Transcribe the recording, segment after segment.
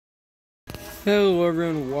Hello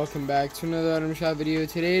everyone, welcome back to another item shop video.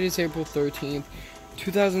 Today it is April 13th,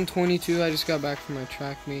 2022. I just got back from my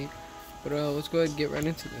track meet. But let's go ahead and get right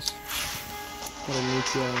into this. Got a new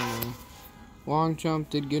PR. Long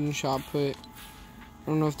jump, did good in shot put. I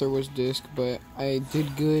don't know if there was disc, but I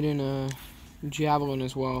did good in a javelin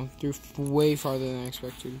as well. Threw way farther than I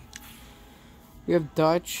expected. We have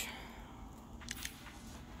Dutch.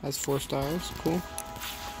 Has 4 stars, cool.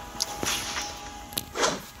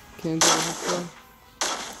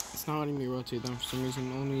 It's not letting me rotate them for some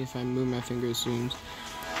reason. Only if I move my finger it zooms.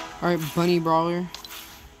 Alright, Bunny Brawler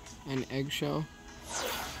and Eggshell.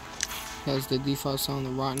 Has the default style and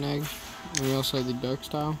the Rotten Egg. And we also have the Dark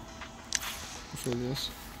style for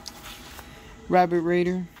this. Rabbit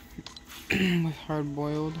Raider with Hard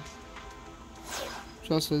Boiled.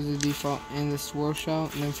 Which also has the default and the Swirl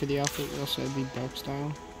Shell. And then for the outfit we also have the Dark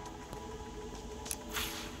style.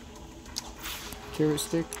 Carrot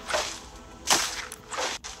Stick.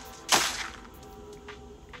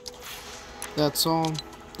 That's all.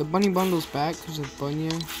 The bunny bundle's back because of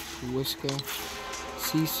Bunya, Whiska,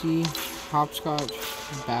 CC, Hopscotch,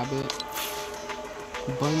 Babbit,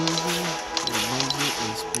 Bunzy,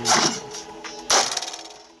 and Spirit.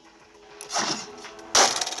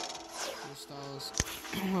 The styles,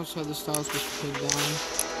 also have the styles with Pig Down.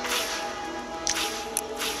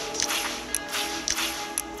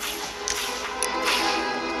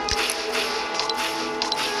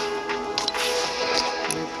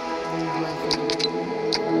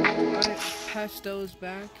 Pastel is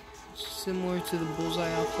back, similar to the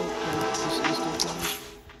bullseye outfit from this Easter time.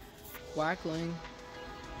 Quackling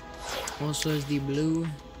also has the blue,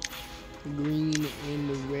 green, and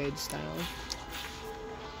the red style.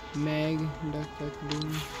 Meg, Duck Duck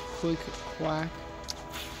Doom, Quick Quack,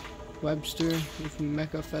 Webster with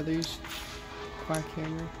mecha feathers, Quack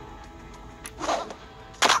Hammer,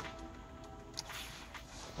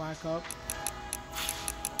 Quack Up.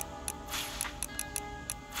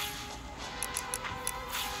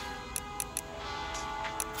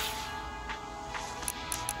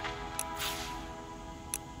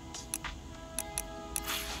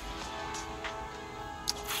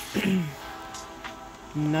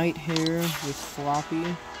 Night Hair with Floppy,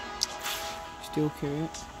 Steel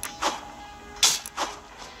Carrot,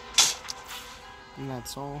 and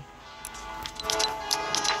that's all.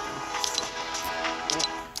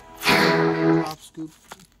 Pop Scoop.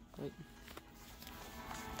 Right.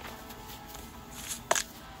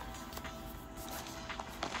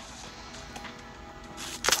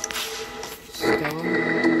 Stella,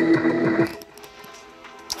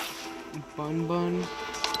 Bun Bun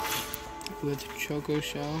with Choco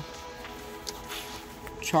Shell,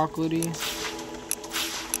 Chocolatey,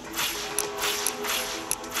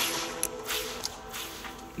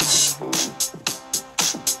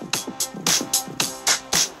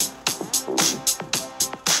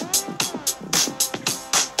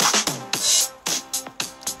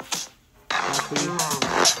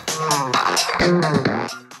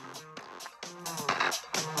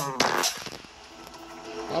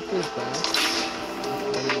 Hopper's back.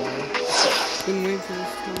 Couldn't wait for this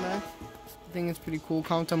to come back. I think it's pretty cool.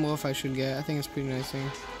 Comment down below if I should get it. I think it's a pretty nice thing.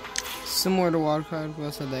 Similar to Wildcard. We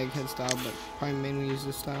also have the Egghead style, but probably mainly use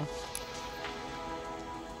this style.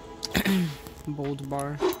 Bold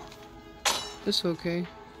Bar. It's okay.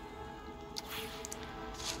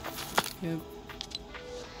 Yep.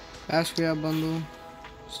 Basquiat bundle.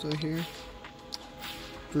 Still here.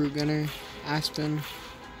 Brute Gunner. Aspen.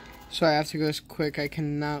 Sorry, I have to go quick. I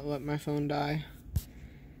cannot let my phone die.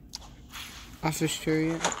 Office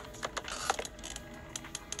Chariot.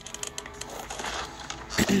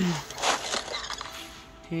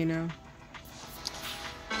 Hey now.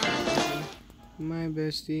 My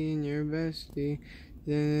bestie and your bestie.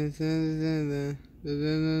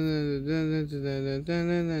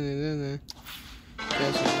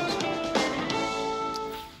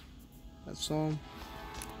 That's all.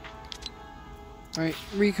 Alright,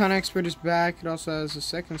 Recon Expert is back. It also has a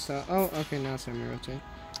second style. Oh, okay, now it's time to rotate.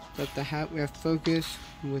 But the hat, we have Focus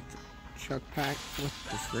with Chuck Pack. What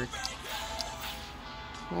the frick?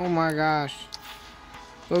 Oh my gosh.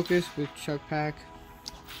 Focus with Chuck Pack.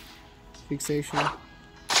 Fixation.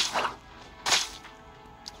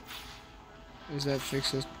 Is that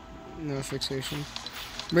fixes? No, Fixation.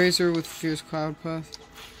 Razor with Fierce Cloud Puff.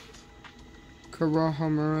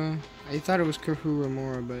 Kurohamura. I thought it was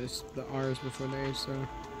Kurohamura, but it's the R's before the H, so.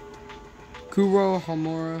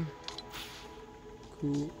 Kurohamura. I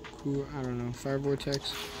don't know, Fire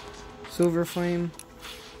Vortex, Silver Flame,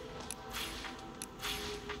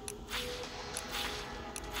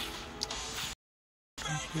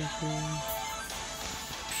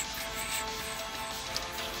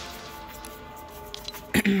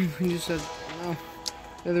 We just said, no.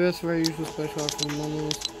 They're the rest of our usual special offer from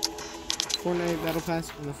Momo's Fortnite Battle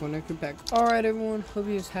Pass and the Fortnite Crew Pack. Alright, everyone. Hope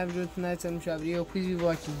you guys have enjoyed tonight's item shop video. Please leave a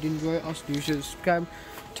like if you did enjoy it. Also, do share, subscribe.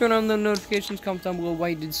 Turn on the notifications. Comment down below why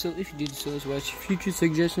you did so. If you did so, as well as future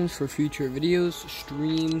suggestions for future videos,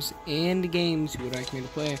 streams, and games you would like me to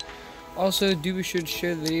play. Also, do be sure to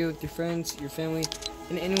share the video with your friends, your family,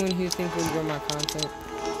 and anyone who you think will enjoy my content.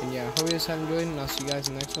 And yeah, hope you guys have enjoyed, and I'll see you guys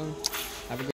in the next one. Have a good